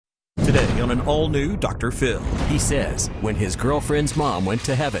Today on an all-new Dr. Phil. He says when his girlfriend's mom went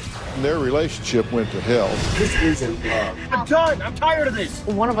to heaven, their relationship went to hell. This isn't love. I'm done. I'm tired of this.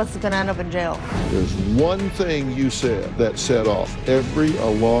 One of us is going to end up in jail. There's one thing you said that set off every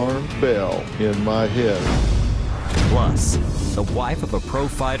alarm bell in my head. Plus, the wife of a pro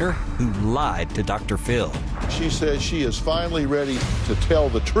fighter who lied to Dr. Phil. She says she is finally ready to tell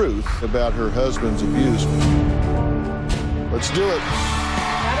the truth about her husband's abuse. Let's do it.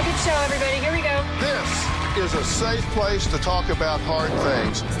 Have a good show, everybody. Here we go. This is a safe place to talk about hard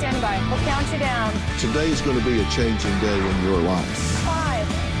things. Stand by. We'll count you down. Today's going to be a changing day in your life. 5,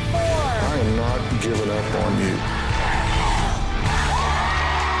 4. I am not giving up on you.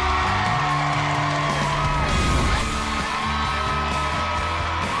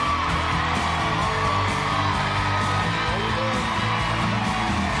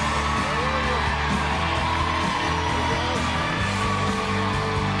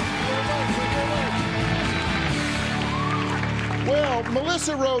 Well,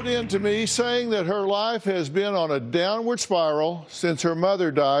 Melissa wrote in to me saying that her life has been on a downward spiral since her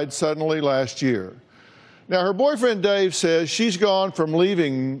mother died suddenly last year. Now, her boyfriend Dave says she's gone from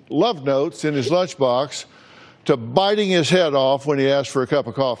leaving love notes in his lunchbox to biting his head off when he asks for a cup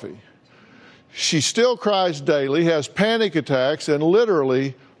of coffee. She still cries daily, has panic attacks, and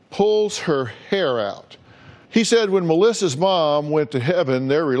literally pulls her hair out. He said when Melissa's mom went to heaven,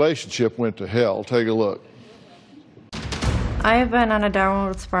 their relationship went to hell. Take a look. I have been on a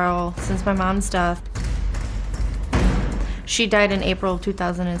downward spiral since my mom's death. She died in April of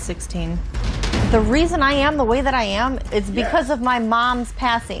 2016. The reason I am the way that I am is because of my mom's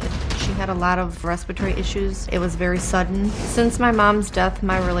passing. She had a lot of respiratory issues. It was very sudden. Since my mom's death,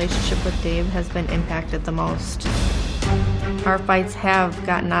 my relationship with Dave has been impacted the most. Our fights have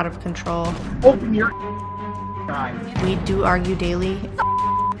gotten out of control. Open your eyes. We do argue daily.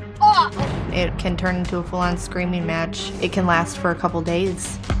 It can turn into a full-on screaming match. It can last for a couple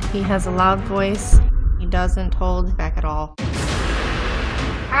days. He has a loud voice. He doesn't hold back at all.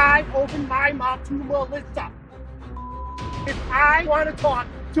 I opened my mouth to Melissa. If I want to talk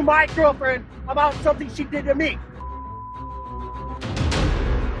to my girlfriend about something she did to me.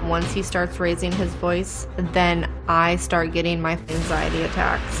 Once he starts raising his voice, then I start getting my anxiety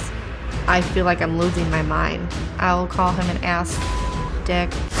attacks. I feel like I'm losing my mind. I'll call him an ass,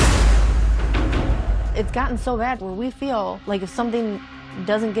 dick. It's gotten so bad where we feel like if something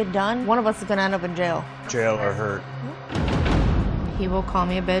doesn't get done, one of us is going to end up in jail. Jail or hurt. He will call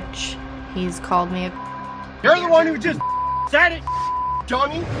me a bitch. He's called me a... You're the one who just said it,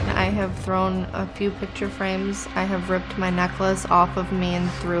 dummy. I have thrown a few picture frames. I have ripped my necklace off of me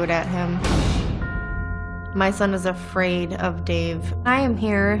and threw it at him. My son is afraid of Dave. I am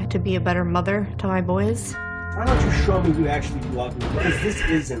here to be a better mother to my boys. Why don't you show me you actually love me? Because this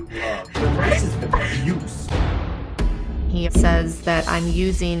isn't love. This is abuse. He says that I'm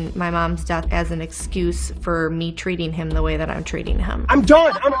using my mom's death as an excuse for me treating him the way that I'm treating him. I'm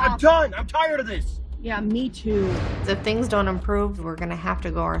done. I'm done. I'm tired of this. Yeah, me too. If things don't improve, we're going to have to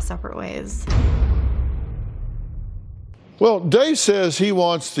go our separate ways. Well, Dave says he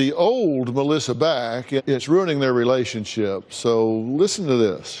wants the old Melissa back. It's ruining their relationship. So listen to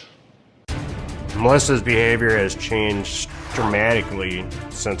this. Melissa's behavior has changed dramatically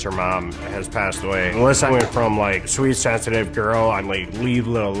since her mom has passed away. Melissa went from like sweet, sensitive girl. I'd like leave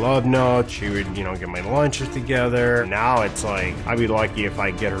little love notes. She would, get my lunches together. Now it's like, I'd be lucky if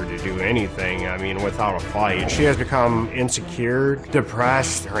I get her to do anything. I mean, without a fight. She has become insecure,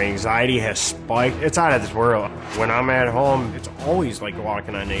 depressed. Her anxiety has spiked. It's out of this world. When I'm at home, it's always like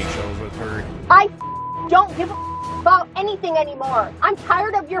walking on eggshells with her. I don't give a about anything anymore. I'm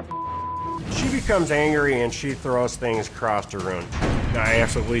tired of your She becomes angry and she throws things across the room. I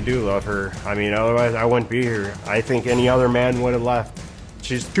absolutely do love her. I mean, otherwise I wouldn't be here. I think any other man would have left.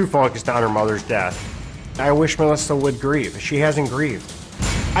 She's too focused on her mother's death. I wish Melissa would grieve. She hasn't grieved.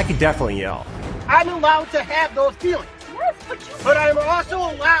 I could definitely yell. I'm allowed to have those feelings. Yes, But I'm also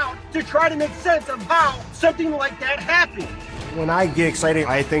allowed to try to make sense of how something like that happened. When I get excited,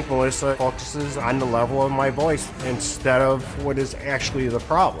 I think Melissa focuses on the level of my voice instead of what is actually the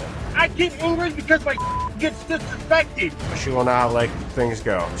problem. I get angry because my gets disrespected. She will not let things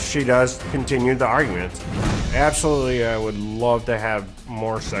go. She does continue the arguments. Absolutely, I would love to have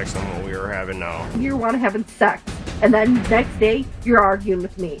more sex than what we are having now. You want to have sex, and then next day you're arguing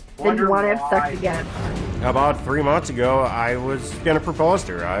with me. Then you want to have sex again. About 3 months ago, I was going to propose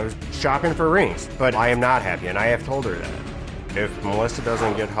to her. I was shopping for rings, but I am not happy, and I have told her that. If Melissa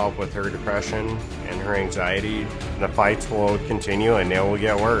doesn't get help with her depression and her anxiety, the fights will continue and they will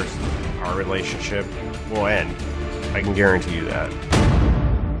get worse. Our relationship will end. I can guarantee you that.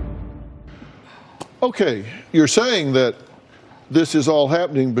 Okay, you're saying that this is all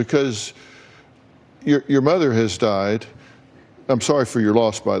happening because your mother has died. I'm sorry for your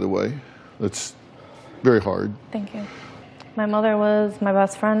loss, by the way. That's very hard. Thank you. My mother was my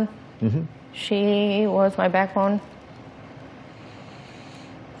best friend. Mm-hmm. She was my backbone.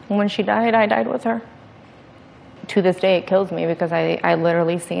 When she died, I died with her. To this day, it kills me because I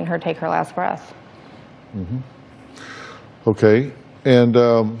literally seen her take her last breath. Mm-hmm. Okay, and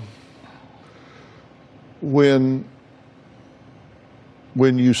when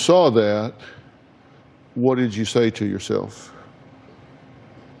you saw that, what did you say to yourself?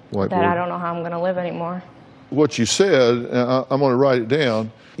 That I don't know how I'm going to live anymore. What you said, and I'm going to write it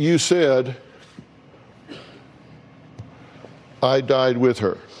down. You said, I died with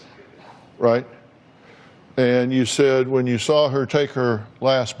her, right? And you said when you saw her take her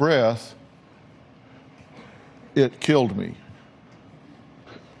last breath, it killed me.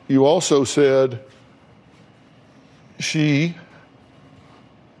 You also said she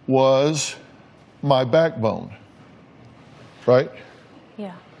was my backbone, right?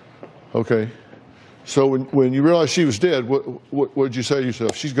 Yeah. Okay. So when you realized she was dead, what did you say to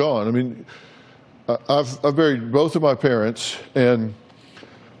yourself? She's gone. I mean, I've buried both of my parents, and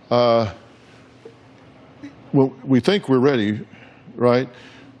well, we think we're ready, right?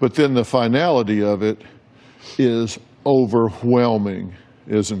 But then the finality of it is overwhelming,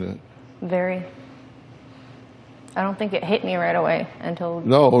 isn't it? Very. I don't think it hit me right away until...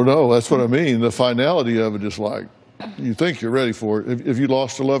 No, that's what I mean. The finality of it is like, you think you're ready for it. Have you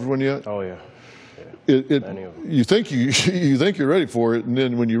lost a loved one yet? Oh, yeah. You think you think you're ready for it, and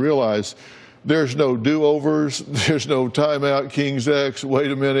then when you realize there's no do-overs, there's no timeout, King's X, wait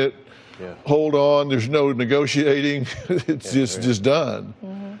a minute, hold on, there's no negotiating, it's just done.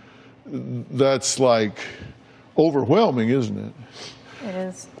 Mm-hmm. That's like overwhelming, isn't it? It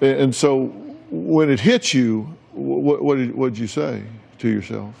is. And so when it hits you, what did you say to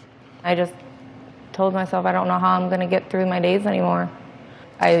yourself? I just told myself I don't know how I'm going to get through my days anymore.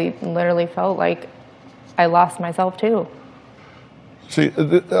 I literally felt like I lost myself too. See,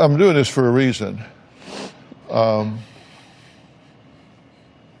 I'm doing this for a reason.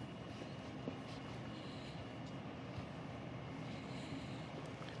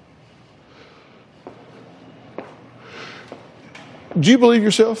 Do you believe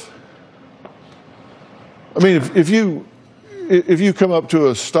yourself? I mean, if you come up to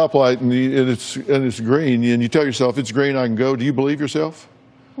a stoplight and it's green, and you tell yourself it's green, I can go. Do you believe yourself?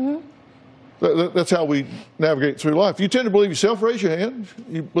 Mm-hmm. That's how we navigate through life. You tend to believe yourself. Raise your hand.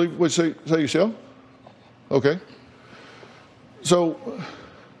 You believe what you say yourself? Okay. So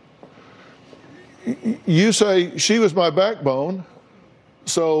you say she was my backbone.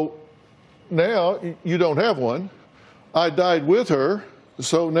 So now you don't have one. I died with her.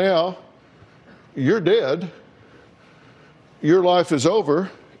 So now you're dead. Your life is over.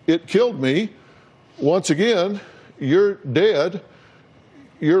 It killed me. Once again, you're dead.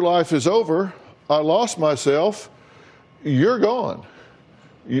 Your life is over. I lost myself. You're gone.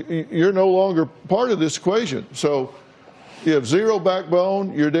 You're no longer part of this equation. So you have zero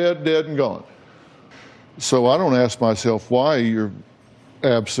backbone. You're dead, and gone. So I don't ask myself why you're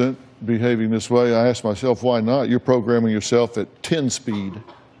absent, behaving this way. I ask myself why not. You're programming yourself at 10 speed.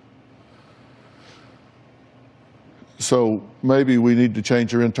 So maybe we need to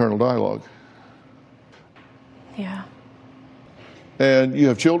change your internal dialogue. Yeah. And you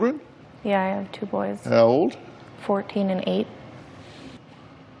have children? Yeah, I have 2 boys. How old? 14 and 8.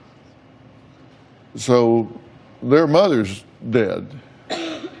 So their mother's dead.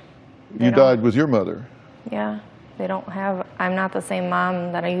 You died with your mother. Yeah. They don't have... I'm not the same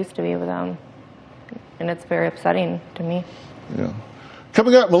mom that I used to be with them. And it's very upsetting to me. Yeah.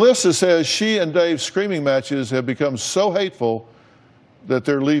 Coming up, Melissa says she and Dave's screaming matches have become so hateful that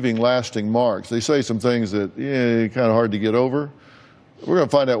they're leaving lasting marks. They say some things that, kind of hard to get over. We're going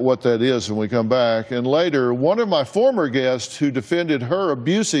to find out what that is when we come back. And later, one of my former guests who defended her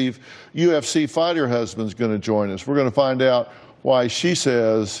abusive UFC fighter husband is going to join us. We're going to find out why she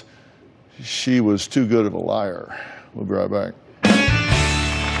says she was too good of a liar. We'll be right back.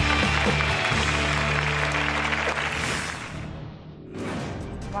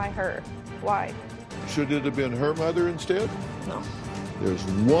 Why her? Why? Should it have been her mother instead? No. There's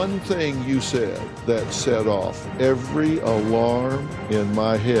one thing you said that set off every alarm in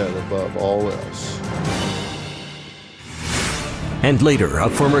my head above all else. And later, a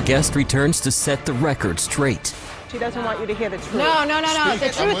former guest returns to set the record straight. She doesn't want you to hear the truth. No. The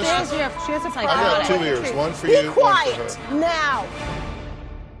Speak. truth is, she has a I got 2 ears, one for you, Be one for quiet her. now.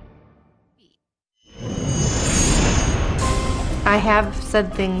 I have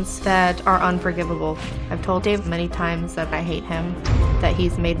said things that are unforgivable. I've told Dave many times that I hate him, that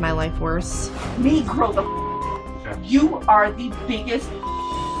he's made my life worse. Me, grow the You are the biggest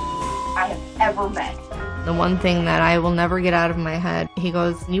I have ever met. The one thing that I will never get out of my head, he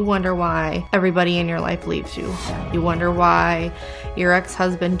goes, you wonder why everybody in your life leaves you. You wonder why your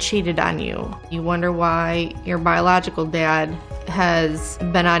ex-husband cheated on you. You wonder why your biological dad has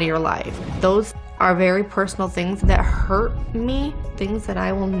been out of your life. Those are very personal things that hurt me, things that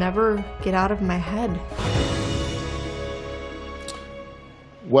I will never get out of my head.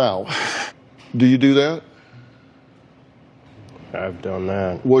 Wow. Do you do that? I've done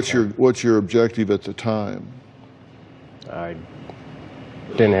that. What's your objective at the time? I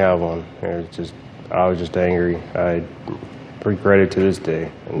didn't have one. I was just angry. I regret it to this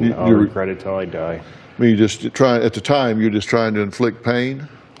day, and I'll regret it till I die. I mean, at the time, you're just trying to inflict pain?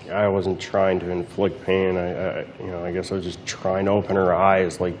 I wasn't trying to inflict pain. I guess I was just trying to open her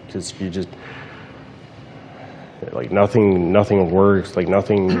eyes, because nothing works,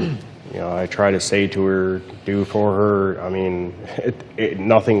 nothing. I try to say to her, do for her. I mean,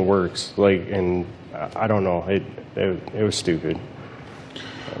 nothing works. And I don't know. It was stupid.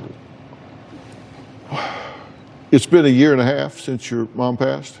 It's been a year and a half since your mom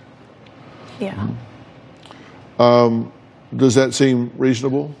passed? Yeah. Does that seem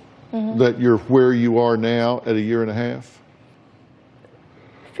reasonable? Mm-hmm. That you're where you are now at a year and a half?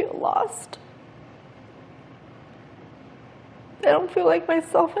 I feel lost. I don't feel like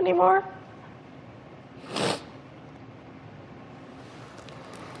myself anymore.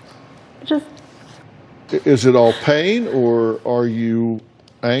 Is it all pain, or are you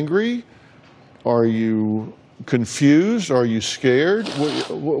angry? Are you confused? Are you scared?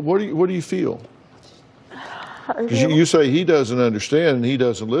 What do you feel? You say he doesn't understand and he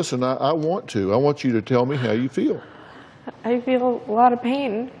doesn't listen. I want to. I want you to tell me how you feel. I feel a lot of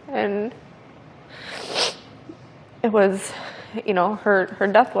pain, and it was, her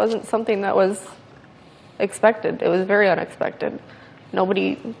death wasn't something that was expected. It was very unexpected.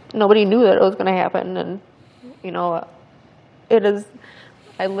 Nobody knew that it was going to happen, and it is.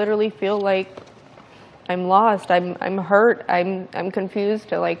 I literally feel like I'm lost. I'm hurt. I'm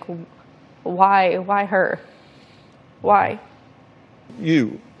confused. Why her? Why?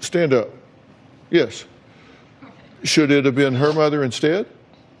 You stand up. Yes. Should it have been her mother instead?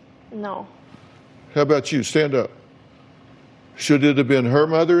 No. How about you? Stand up. Should it have been her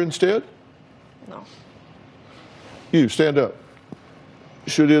mother instead? No. You stand up.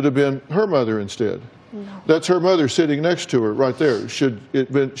 Should it have been her mother instead? No. That's her mother sitting next to her right there. Should it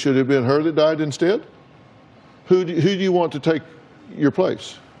have been her that died instead? Who do you want to take your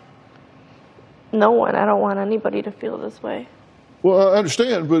place? No one. I don't want anybody to feel this way. Well, I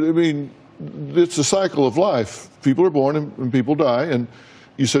understand, but I mean, it's a cycle of life. People are born and people die, and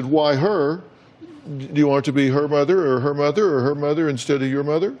you said, why her? Do you want it to be her mother or her mother instead of your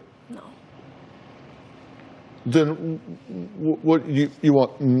mother? No. Then what, you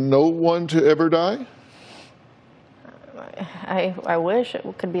want no one to ever die? I wish it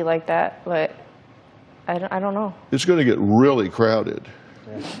could be like that, but I don't know. It's going to get really crowded.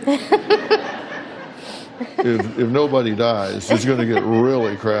 If nobody dies, it's going to get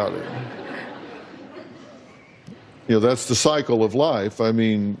really crowded. That's the cycle of life. I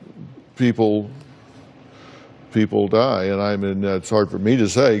mean, people die, and I mean, it's hard for me to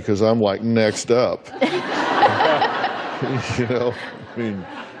say because I'm like next up. I mean,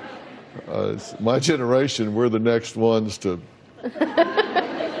 it's my generation, we're the next ones to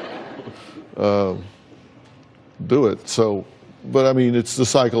do it. So, but I mean, it's the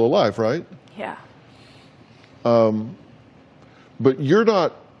cycle of life, right? Yeah. But you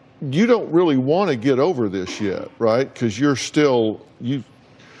don't really want to get over this yet, right? Because you're still, do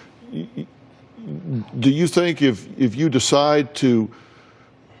you think if you decide to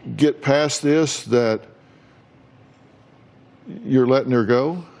get past this that you're letting her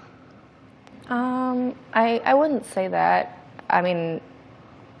go? I wouldn't say that. I mean,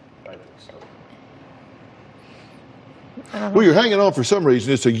 I think so. Well, you're hanging on for some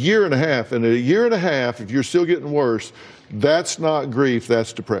reason. It's a year and a half, and a year and a half, if you're still getting worse, that's not grief,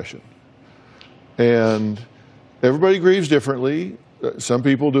 that's depression. And everybody grieves differently. Some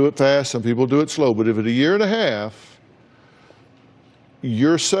people do it fast, some people do it slow. But if at a year and a half,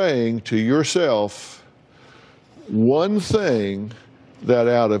 you're saying to yourself one thing that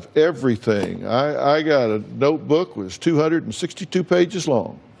out of everything, I got a notebook was 262 pages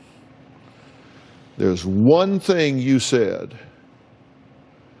long. There's one thing you said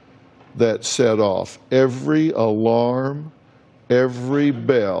that set off every alarm, every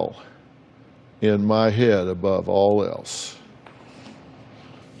bell in my head above all else.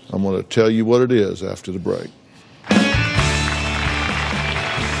 I'm going to tell you what it is after the break.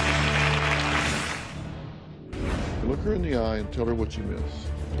 Look her in the eye and tell her what you miss.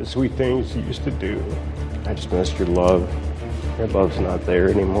 The sweet things you used to do. I just missed your love. Your love's not there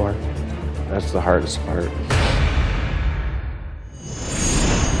anymore. That's the hardest part.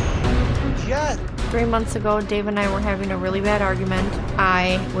 Jet. 3 months ago, Dave and I were having a really bad argument.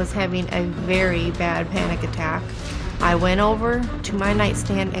 I was having a very bad panic attack. I went over to my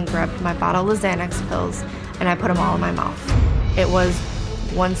nightstand and grabbed my bottle of Xanax pills, and I put them all in my mouth. It was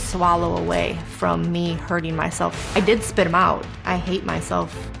one swallow away from me hurting myself. I did spit them out. I hate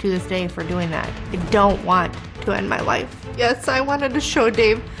myself to this day for doing that. I don't want to end my life. Yes, I wanted to show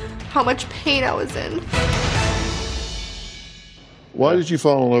Dave how much pain I was in. Why did you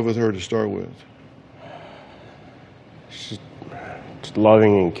fall in love with her to start with? She's just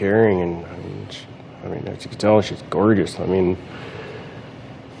loving and caring, and I mean, as you can tell, she's gorgeous. I mean,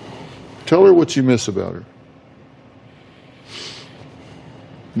 tell her what you miss about her.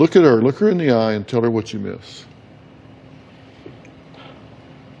 Look at her, look her in the eye and tell her what you miss.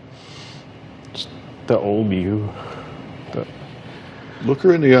 just the old you. Look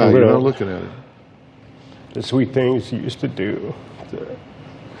her in the eye, you're not looking at it. The sweet things you used to do.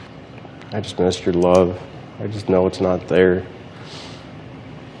 I just missed your love. I just know it's not there.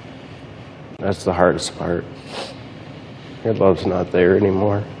 That's the hardest part. Your love's not there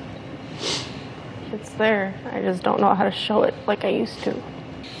anymore. It's there. I just don't know how to show it like I used to. Do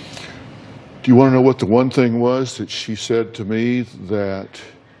you want to know what the one thing was that she said to me that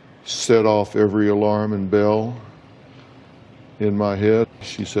set off every alarm and bell in my head?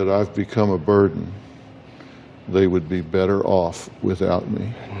 She said, I've become a burden. They would be better off without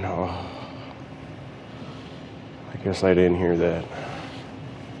me. No. I guess I didn't hear that.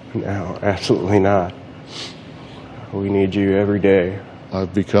 No, absolutely not. We need you every day.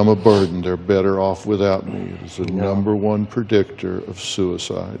 I've become a burden. They're better off without me. It is the #1 predictor of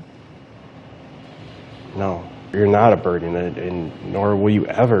suicide. No, you're not a burden, and nor will you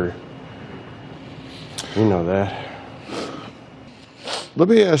ever. You know that. Let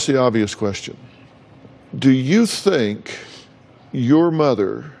me ask the obvious question. Do you think your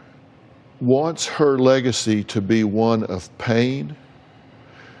mother wants her legacy to be one of pain?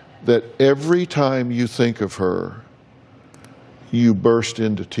 That every time you think of her, you burst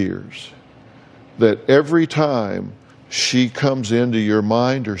into tears? That every time she comes into your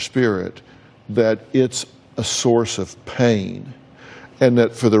mind or spirit, that it's a source of pain, and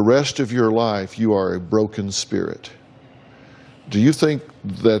that for the rest of your life you are a broken spirit? Do you think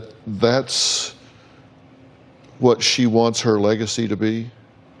that that's what she wants her legacy to be?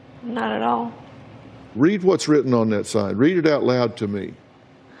 Not at all. Read what's written on that sign. Read it out loud to me.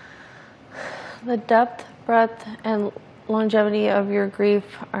 The depth, breadth, and longevity of your grief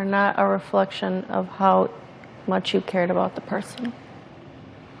are not a reflection of how much you cared about the person.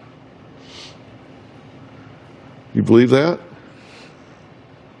 You believe that?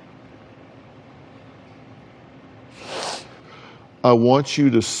 I want you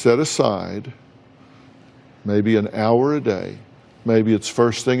to set aside maybe an hour a day. Maybe it's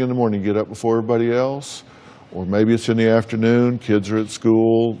first thing in the morning, get up before everybody else, or maybe it's in the afternoon, kids are at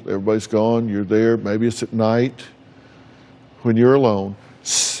school, everybody's gone, you're there. Maybe it's at night when you're alone.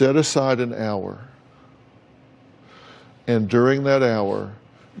 Set aside an hour. And during that hour,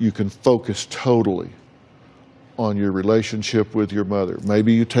 you can focus totally on your relationship with your mother.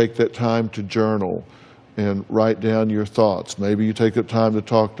 Maybe you take that time to journal and write down your thoughts. Maybe you take the time to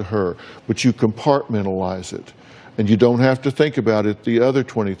talk to her, but you compartmentalize it. And you don't have to think about it the other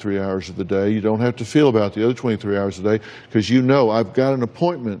 23 hours of the day. You don't have to feel about it the other 23 hours of the day, because you know I've got an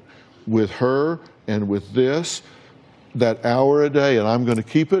appointment with her and with this, that hour a day, and I'm going to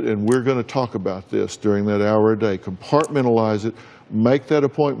keep it, and we're going to talk about this during that hour a day. Compartmentalize it, make that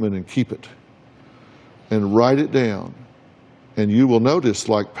appointment and keep it, and write it down. And you will notice,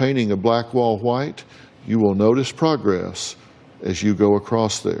 like painting a black wall white, you will notice progress as you go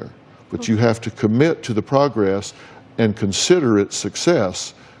across there. But you have to commit to the progress and consider it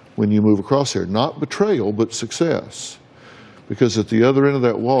success when you move across there. Not betrayal, but success. Because at the other end of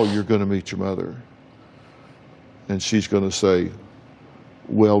that wall, you're going to meet your mother. And she's going to say,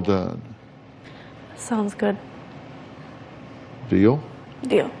 well done. Sounds good. Deal?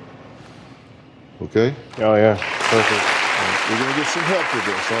 Deal. Okay? Oh, yeah. Perfect. We're going to get some help with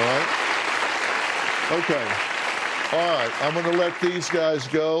this, all right? Okay. All right. I'm going to let these guys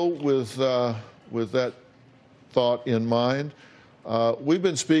go with that thought in mind. We've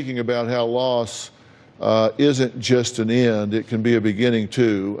been speaking about how loss isn't just an end. It can be a beginning,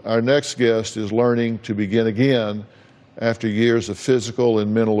 too. Our next guest is learning to begin again after years of physical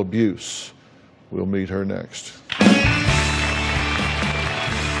and mental abuse. We'll meet her next.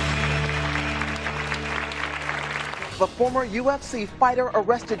 The former UFC fighter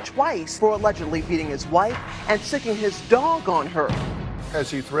arrested twice for allegedly beating his wife and sicking his dog on her.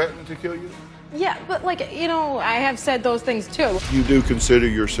 Has he threatened to kill you? Yeah, but I have said those things too. You do consider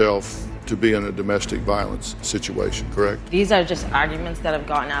yourself to be in a domestic violence situation, correct? These are just arguments that have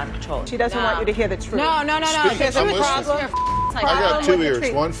gotten out of control. She doesn't want you to hear the truth. No. There's a problem. I got two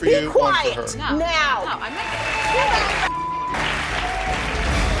ears, one for you, one for her. Now. No, I'm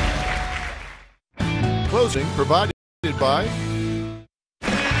not. Closing provided by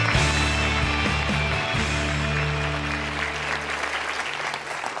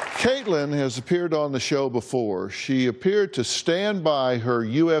Kaitlyn has appeared on the show before. She appeared to stand by her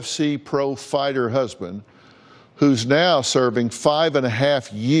UFC pro fighter husband, who's now serving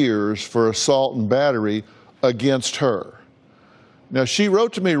 5.5 years for assault and battery against her. Now, she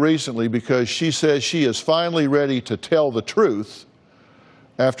wrote to me recently because she says she is finally ready to tell the truth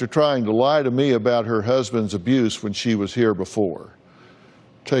after trying to lie to me about her husband's abuse when she was here before.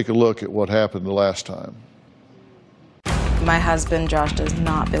 Take a look at what happened the last time. My husband, Josh, does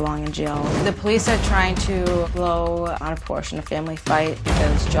not belong in jail. The police are trying to blow out a portion of family fight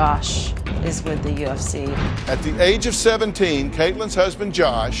because Josh is with the UFC. At the age of 17, Kaitlyn's husband,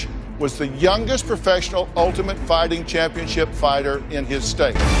 Josh, was the youngest professional Ultimate Fighting Championship fighter in his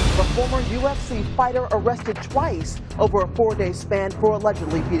state. The former UFC fighter arrested twice over a 4-day span for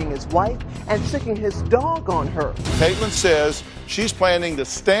allegedly beating his wife and sicking his dog on her. Kaitlyn says she's planning to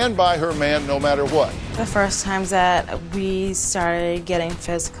stand by her man no matter what. The first times that we started getting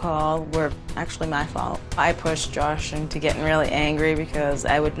physical were actually my fault. I pushed Josh into getting really angry because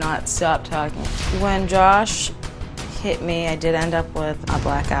I would not stop talking. When Josh hit me, I did end up with a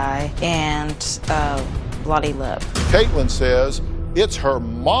black eye and a bloody lip. Kaitlyn says it's her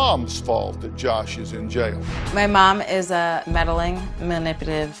mom's fault that Josh is in jail. My mom is a meddling,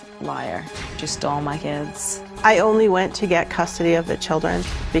 manipulative liar. She stole my kids. I only went to get custody of the children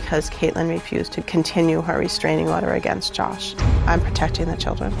because Kaitlyn refused to continue her restraining order against Josh. I'm protecting the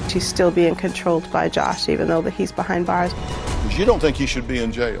children. She's still being controlled by Josh, even though he's behind bars. You don't think he should be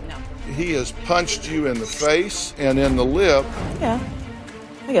in jail? No. He has punched you in the face and in the lip. Yeah,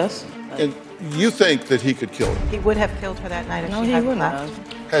 I guess. And you think that he could kill her? He would have killed her that night if No, she he hadn't wouldn't left.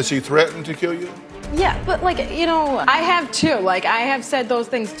 have. Has he threatened to kill you? Yeah, but I have too. I have said those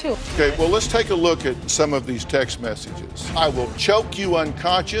things too. Okay, well, let's take a look at some of these text messages. I will choke you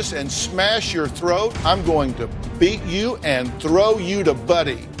unconscious and smash your throat. I'm going to beat you and throw you to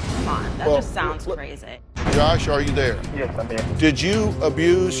Buddy. Come on, that just sounds crazy. Josh, are you there? Yes, I'm here. Did you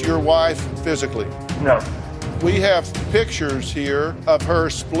abuse your wife physically? No. We have pictures here of her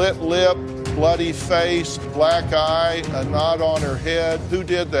split lip, bloody face, black eye, a knot on her head. Who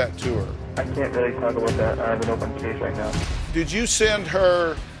did that to her? I can't really talk about that. I have an open case right now. Did you send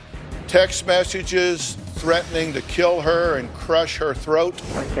her text messages threatening to kill her and crush her throat?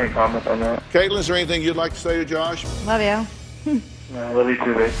 I can't comment on that. Kaitlyn, is there anything you'd like to say to Josh? Love you. No, I love you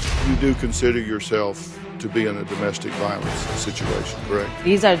too, babe. You do consider yourself to be in a domestic violence situation, correct?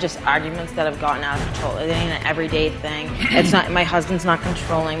 These are just arguments that have gotten out of control. It ain't an everyday thing. It's not. My husband's not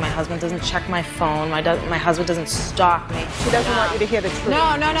controlling. My husband doesn't check my phone. My husband doesn't stalk me. She doesn't want you to hear the truth. No.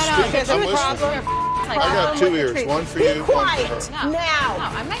 I'm listening. I got two ears, one for you, one for her. Now. No,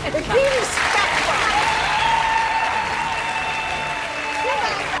 I'm not gonna Be respectful.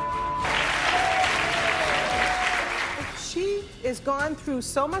 She has gone through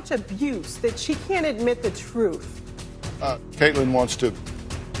so much abuse that she can't admit the truth. Kaitlyn wants to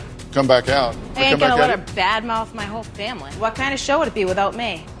come back out. I ain't gonna let her badmouth my whole family. What kind of show would it be without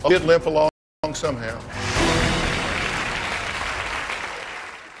me? Did limp along somehow.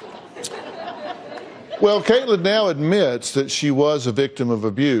 Well, Kaitlyn now admits that she was a victim of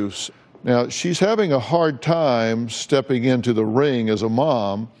abuse. Now, she's having a hard time stepping into the ring as a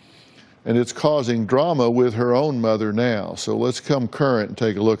mom, and it's causing drama with her own mother now. So let's come current and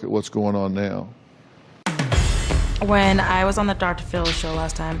take a look at what's going on now. When I was on the Dr. Phil show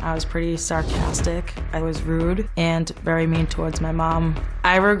last time, I was pretty sarcastic. I was rude and very mean towards my mom.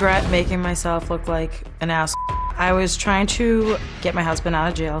 I regret making myself look like an ass. I was trying to get my husband out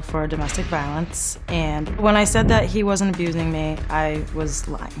of jail for domestic violence, and when I said that he wasn't abusing me, I was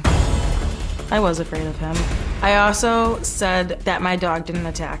lying. I was afraid of him. I also said that my dog didn't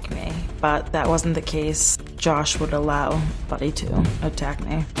attack me, but that wasn't the case. Josh would allow Buddy to attack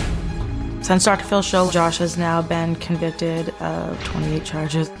me. Since Dr. Phil's show, Josh has now been convicted of 28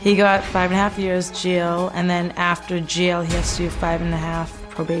 charges. He got 5.5 years jail, and then after jail, he has to do 5.5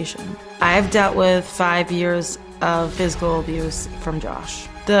 probation. I've dealt with 5 years of physical abuse from Josh.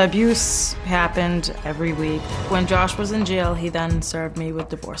 The abuse happened every week. When Josh was in jail, he then served me with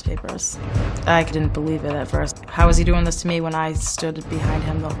divorce papers. I didn't believe it at first. How was he doing this to me when I stood behind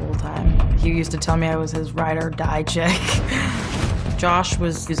him the whole time? He used to tell me I was his ride or die chick. Josh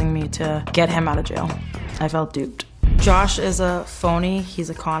was using me to get him out of jail. I felt duped. Josh is a phony.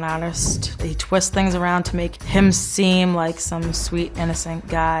 He's a con artist. He twists things around to make him seem like some sweet, innocent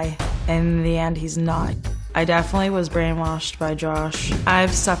guy. In the end, he's not. I definitely was brainwashed by Josh.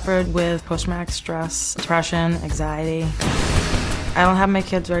 I've suffered with post-traumatic stress, depression, anxiety. I don't have my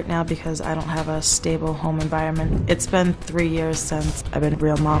kids right now because I don't have a stable home environment. It's been 3 years since I've been a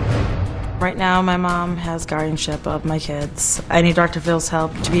real mom. Right now, my mom has guardianship of my kids. I need Dr. Phil's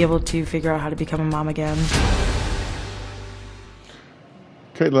help to be able to figure out how to become a mom again.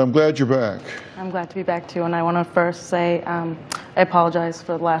 Kaitlyn, I'm glad you're back. I'm glad to be back too, and I want to first say I apologize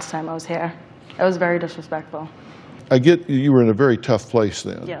for the last time I was here. It was very disrespectful. I get you were in a very tough place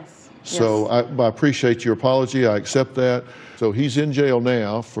then. Yes. So yes. I appreciate your apology. I accept that. So he's in jail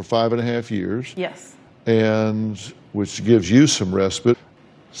now for 5.5 years. Yes. And which gives you some respite.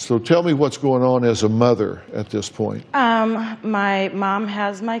 So tell me what's going on as a mother at this point. My mom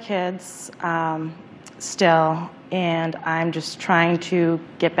has my kids still, and I'm just trying to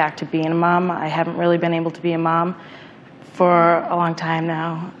get back to being a mom. I haven't really been able to be a mom for a long time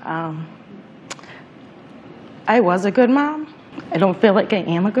now. I was a good mom. I don't feel like I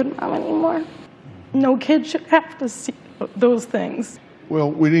am a good mom anymore. No kid should have to see those things.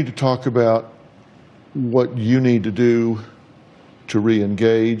 Well, we need to talk about what you need to do to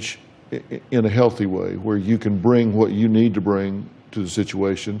re-engage in a healthy way, where you can bring what you need to bring to the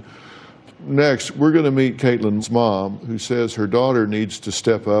situation. Next, we're going to meet Kaitlyn's mom, who says her daughter needs to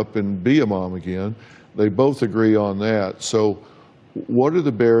step up and be a mom again. They both agree on that. So what are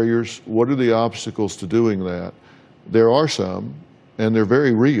the barriers? What are the obstacles to doing that? There are some, and they're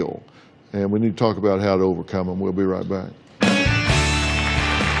very real, and we need to talk about how to overcome them. We'll be right back.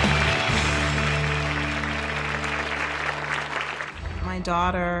 My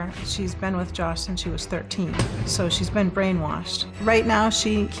daughter, she's been with Josh since she was 13, so she's been brainwashed. Right now,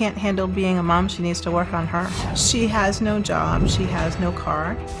 she can't handle being a mom. She needs to work on her. She has no job. She has no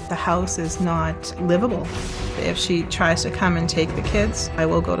car. The house is not livable. If she tries to come and take the kids, I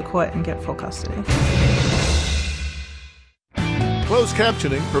will go to court and get full custody. Closed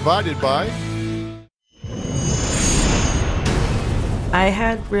captioning provided by... I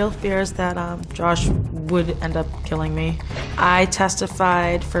had real fears that Josh would end up killing me. I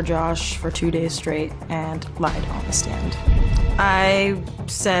testified for Josh for 2 days straight and lied on the stand. I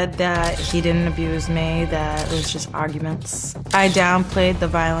said that he didn't abuse me, that it was just arguments. I downplayed the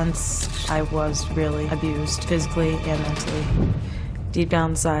violence. I was really abused physically and mentally. Deep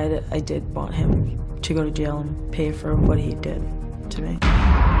down inside, I did want him to go to jail and pay for what he did to me.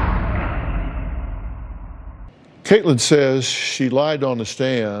 Kaitlyn says she lied on the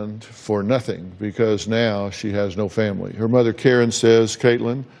stand for nothing because now she has no family. Her mother, Karen, says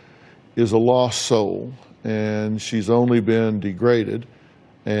Kaitlyn is a lost soul and she's only been degraded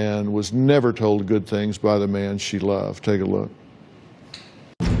and was never told good things by the man she loved. Take a look.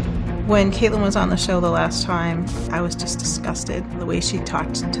 When Kaitlyn was on the show the last time, I was just disgusted. The way she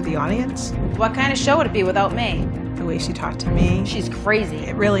talked to the audience. What kind of show would it be without me? The way she talked to me. She's crazy.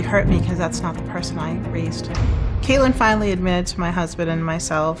 It really hurt me because that's not the person I raised. Kaitlyn finally admitted to my husband and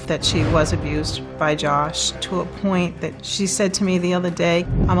myself that she was abused by Josh to a point that she said to me the other day,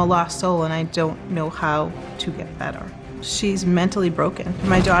 I'm a lost soul and I don't know how to get better. She's mentally broken.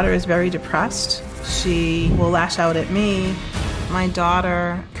 My daughter is very depressed. She will lash out at me. My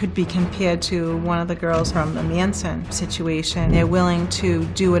daughter could be compared to one of the girls from the Manson situation. They're willing to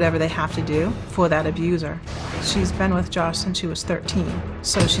do whatever they have to do for that abuser. She's been with Josh since she was 13,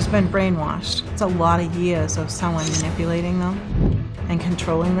 so she's been brainwashed. It's a lot of years of someone manipulating them and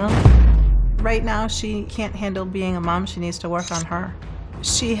controlling them. Right now, she can't handle being a mom. She needs to work on her.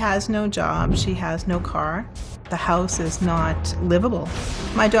 She has no job. She has no car. The house is not livable.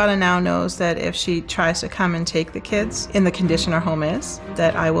 My daughter now knows that if she tries to come and take the kids in the condition our home is,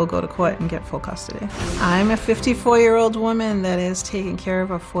 that I will go to court and get full custody. I'm a 54-year-old woman that is taking care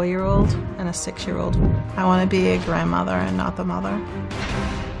of a 4-year-old and a 6-year-old. I want to be a grandmother and not the mother.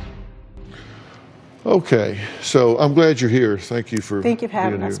 Okay, so I'm glad you're here. Thank you for Thank you for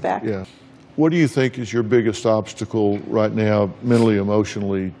having us back. Yeah. What do you think is your biggest obstacle right now, mentally,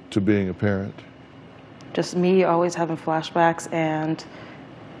 emotionally, to being a parent? Just me always having flashbacks and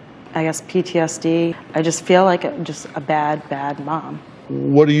I guess PTSD. I just feel like just a bad mom.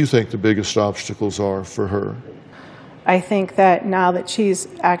 What do you think the biggest obstacles are for her? I think that now that she's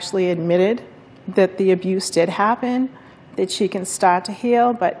actually admitted that the abuse did happen, that she can start to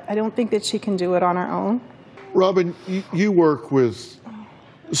heal, but I don't think that she can do it on her own. Robin, you work with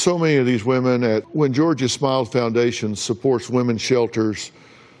so many of these women at When Georgia Smiled Foundation supports women's shelters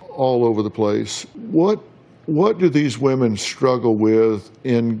all over the place. What do these women struggle with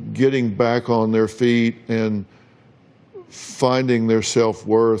in getting back on their feet and finding their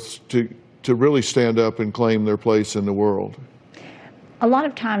self-worth to really stand up and claim their place in the world? A lot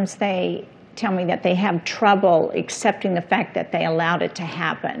of times they tell me that they have trouble accepting the fact that they allowed it to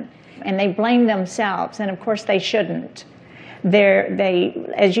happen. And they blame themselves, and of course they shouldn't.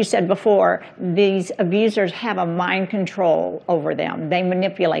 As you said before, these abusers have a mind control over them. They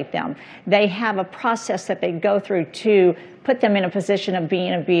manipulate them. They have a process that they go through to put them in a position of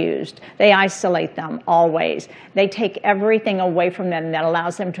being abused. They isolate them always. They take everything away from them that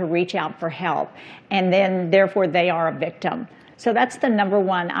allows them to reach out for help, and then therefore they are a victim. So that's the number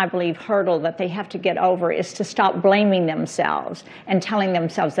one, I believe, hurdle that they have to get over, is to stop blaming themselves and telling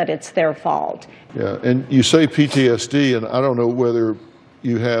themselves that it's their fault. Yeah, and you say PTSD, and I don't know whether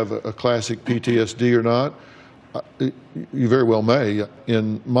you have a classic PTSD or not. You very well may.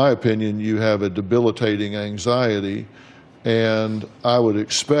 In my opinion, you have a debilitating anxiety, and I would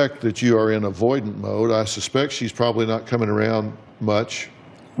expect that you are in avoidant mode. I suspect she's probably not coming around much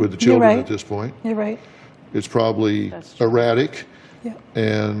with the children at this point. You're right. It's probably erratic,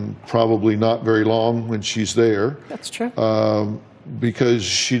 and probably not very long when she's there. That's true. Because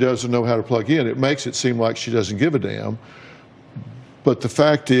she doesn't know how to plug in. It makes it seem like she doesn't give a damn. But the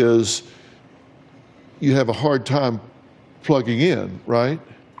fact is, you have a hard time plugging in, right?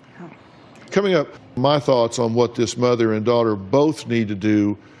 Oh. Coming up, my thoughts on what this mother and daughter both need to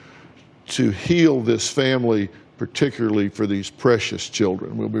do to heal this family, particularly for these precious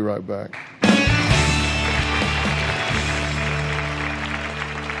children. We'll be right back.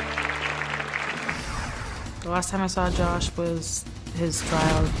 The last time I saw Josh was his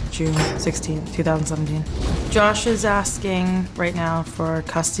trial, June 16, 2017. Josh is asking right now for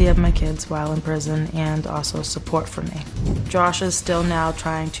custody of my kids while in prison and also support for me. Josh is still now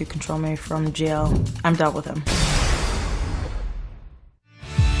trying to control me from jail. I'm done with him.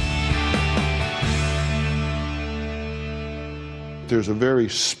 There's a very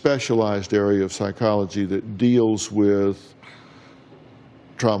specialized area of psychology that deals with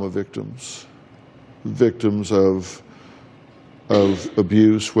trauma victims. Victims of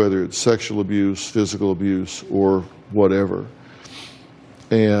abuse, whether it's sexual abuse, physical abuse, or whatever.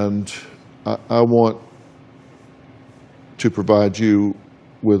 And I want to provide you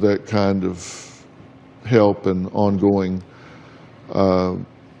with that kind of help and ongoing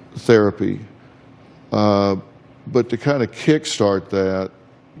therapy. But to kind of kickstart that,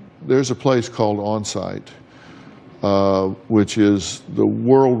 there's a place called Onsite, which is the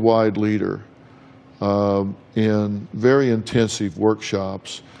worldwide leader in very intensive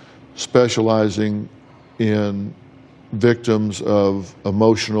workshops specializing in victims of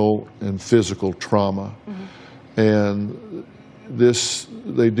emotional and physical trauma. Mm-hmm. And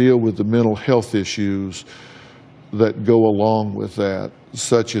they deal with the mental health issues that go along with that,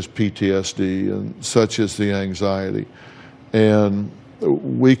 such as PTSD and such as the anxiety. And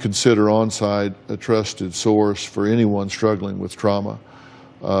we consider Onsite a trusted source for anyone struggling with trauma.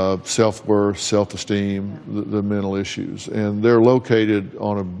 Self-worth, self-esteem, the mental issues. And they're located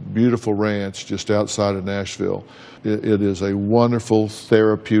on a beautiful ranch just outside of Nashville. It is a wonderful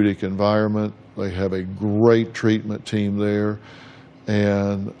therapeutic environment. They have a great treatment team there.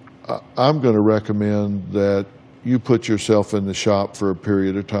 And I'm going to recommend that you put yourself in the shop for a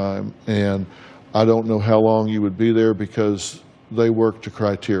period of time. And I don't know how long you would be there because they work to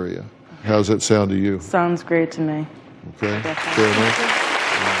criteria. How's that sound to you? Sounds great to me. Okay, fair enough.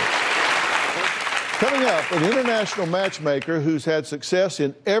 Coming up, an international matchmaker who's had success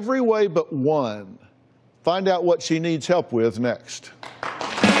in every way but one. Find out what she needs help with next.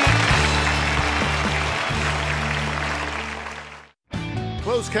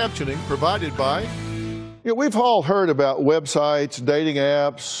 Closed captioning provided by... we've all heard about websites, dating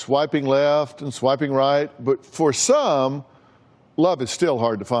apps, swiping left and swiping right, but for some, love is still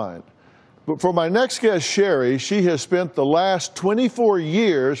hard to find. But for my next guest, Sherry, she has spent the last 24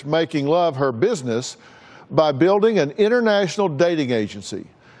 years making love her business by building an international dating agency.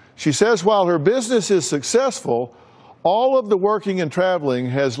 She says while her business is successful, all of the working and traveling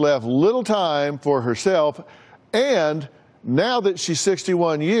has left little time for herself, and now that she's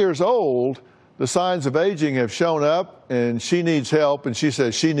 61 years old, the signs of aging have shown up and she needs help, and she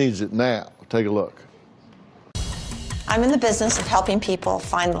says she needs it now. Take a look. I'm in the business of helping people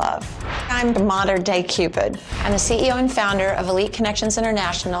find love. I'm the modern day Cupid. I'm the CEO and founder of Elite Connections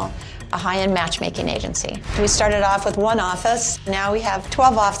International, a high-end matchmaking agency. We started off with one office. Now we have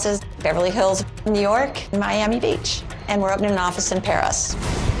 12 offices, Beverly Hills, New York, and Miami Beach. And we're opening an office in Paris.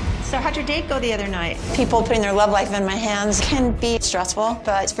 So how'd your date go the other night? People putting their love life in my hands can be stressful,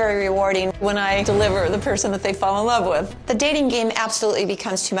 but it's very rewarding when I deliver the person that they fall in love with. The dating game absolutely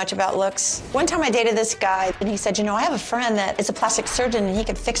becomes too much about looks. One time I dated this guy, and he said, you know, I have a friend that is a plastic surgeon, and he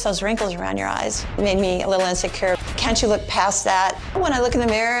could fix those wrinkles around your eyes. It made me a little insecure. Can't you look past that? When I look in the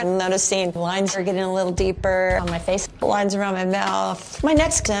mirror, I'm noticing lines are getting a little deeper on my face, lines around my mouth. My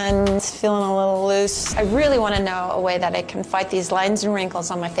neck's done, it's feeling a little loose. I really want to know a way that I can fight these lines and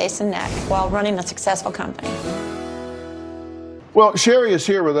wrinkles on my face and neck while running a successful company. Well, Sherry is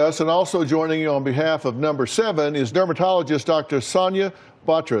here with us, and also joining you on behalf of number 7 is dermatologist Dr. Sonia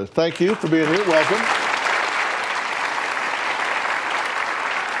Batra. Thank you for being here. Welcome.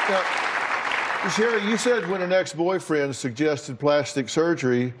 Now, Sherry, you said when an ex-boyfriend suggested plastic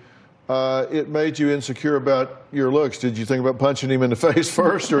surgery, it made you insecure about your looks. Did you think about punching him in the face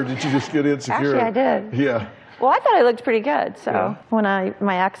first, or did you just get insecure? Actually, I did. Yeah. Well, I thought I looked pretty good. So Yeah. when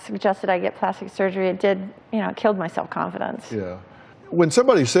my ex suggested I get plastic surgery, it did, it killed my self-confidence. Yeah. When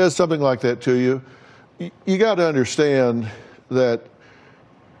somebody says something like that to you, you got to understand that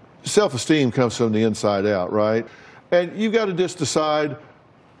self-esteem comes from the inside out, right? And you got to just decide,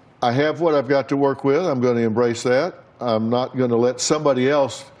 I have what I've got to work with. I'm going to embrace that. I'm not going to let somebody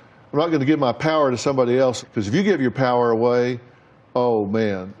else, I'm not going to give my power to somebody else, because if you give your power away, oh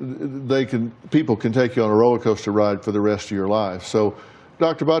man, people can take you on a roller coaster ride for the rest of your life. So,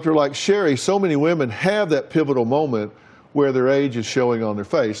 Dr. Batra, like Sherry, so many women have that pivotal moment where their age is showing on their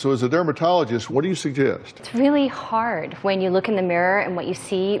face. So as a dermatologist, what do you suggest? It's really hard when you look in the mirror and what you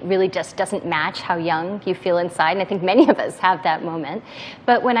see really just doesn't match how young you feel inside, and I think many of us have that moment.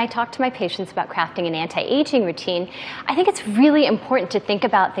 But when I talk to my patients about crafting an anti-aging routine, I think it's really important to think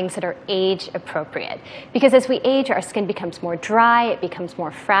about things that are age appropriate. Because as we age, our skin becomes more dry, it becomes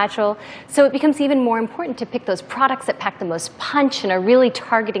more fragile, so it becomes even more important to pick those products that pack the most punch and are really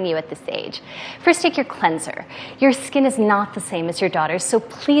targeting you at this age. First, take your cleanser. Your skin is not the same as your daughter's, so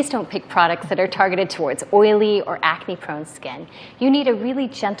please don't pick products that are targeted towards oily or acne-prone skin. You need a really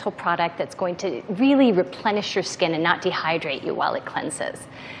gentle product that's going to really replenish your skin and not dehydrate you while it cleanses.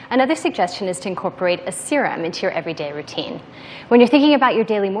 Another suggestion is to incorporate a serum into your everyday routine. When you're thinking about your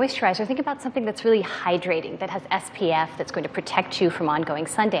daily moisturizer, think about something that's really hydrating, that has SPF, that's going to protect you from ongoing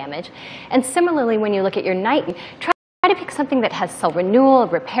sun damage. And similarly, when you look at your night, try to pick something that has cell renewal,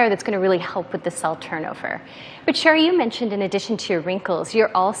 repair, that's going to really help with the cell turnover. But Sherry, you mentioned in addition to your wrinkles,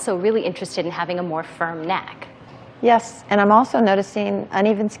 you're also really interested in having a more firm neck. Yes, and I'm also noticing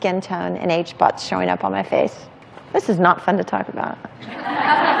uneven skin tone and age spots showing up on my face. This is not fun to talk about.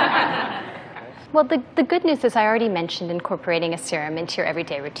 Well, the good news is I already mentioned incorporating a serum into your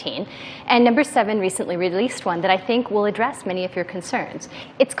everyday routine. And number 7 recently released one that I think will address many of your concerns.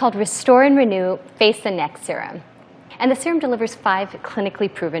 It's called Restore and Renew Face and Neck Serum. And the serum delivers 5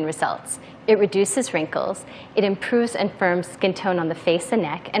 clinically proven results. It reduces wrinkles, it improves and firms skin tone on the face and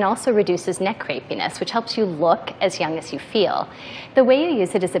neck, and also reduces neck crepiness, which helps you look as young as you feel. The way you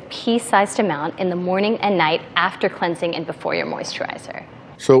use it is a pea-sized amount in the morning and night after cleansing and before your moisturizer.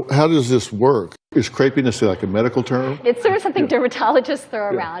 So how does this work? Is crepiness like a medical term? It's sort of something dermatologists throw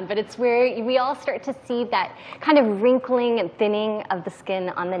around, but it's where we all start to see that kind of wrinkling and thinning of the skin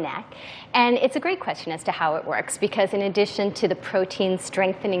on the neck. And it's a great question as to how it works, because in addition to the protein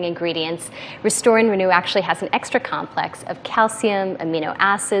strengthening ingredients, Restore and Renew actually has an extra complex of calcium, amino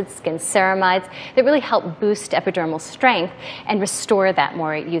acids, skin ceramides that really help boost epidermal strength and restore that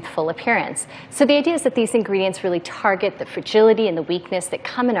more youthful appearance. So the idea is that these ingredients really target the fragility and the weakness that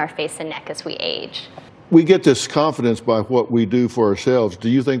come in our face and neck as we age. We get this confidence by what we do for ourselves. Do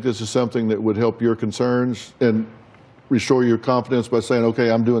you think this is something that would help your concerns and restore your confidence by saying, okay,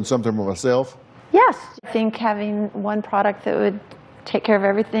 I'm doing something for myself? Yes. I think having one product that would take care of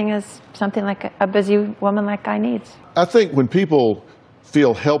everything is something like a busy woman like I needs. I think when people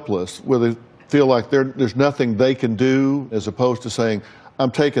feel helpless, where they feel like there's nothing they can do, as opposed to saying,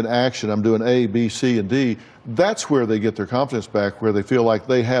 I'm taking action, I'm doing A, B, C, and D, that's where they get their confidence back, where they feel like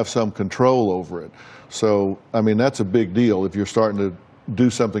they have some control over it. So, I mean, that's a big deal if you're starting to do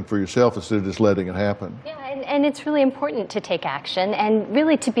something for yourself instead of just letting it happen. Yeah, and it's really important to take action, and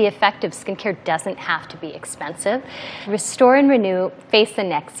really to be effective, skincare doesn't have to be expensive. Restore and Renew Face and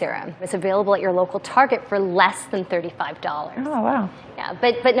Neck Serum is available at your local Target for less than $35. Oh, wow. Yeah,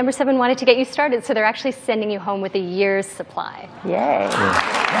 but number 7 wanted to get you started, so they're actually sending you home with a year's supply. Yay. Yeah.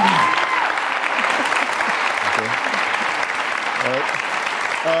 Okay.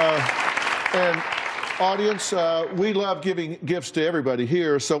 All right. And Audience, we love giving gifts to everybody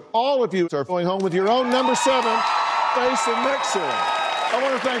here, so all of you are going home with your own number 7 face and neck serum. I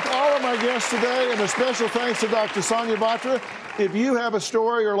want to thank all of my guests today, and a special thanks to Dr. Sonia Batra. If you have a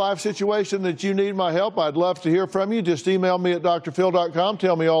story or life situation that you need my help, I'd love to hear from you. Just email me at drphil.com.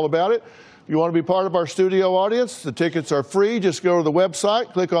 Tell me all about it. If you want to be part of our studio audience, the tickets are free. Just go to the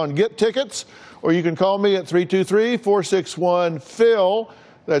website, click on Get Tickets, or you can call me at 323-461-PHIL.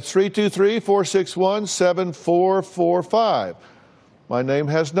 That's 323-461-7445. My name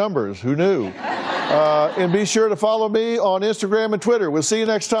has numbers. Who knew? And be sure to follow me on Instagram and Twitter. We'll see you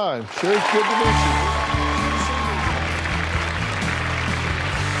next time. Sure, it's good to meet you.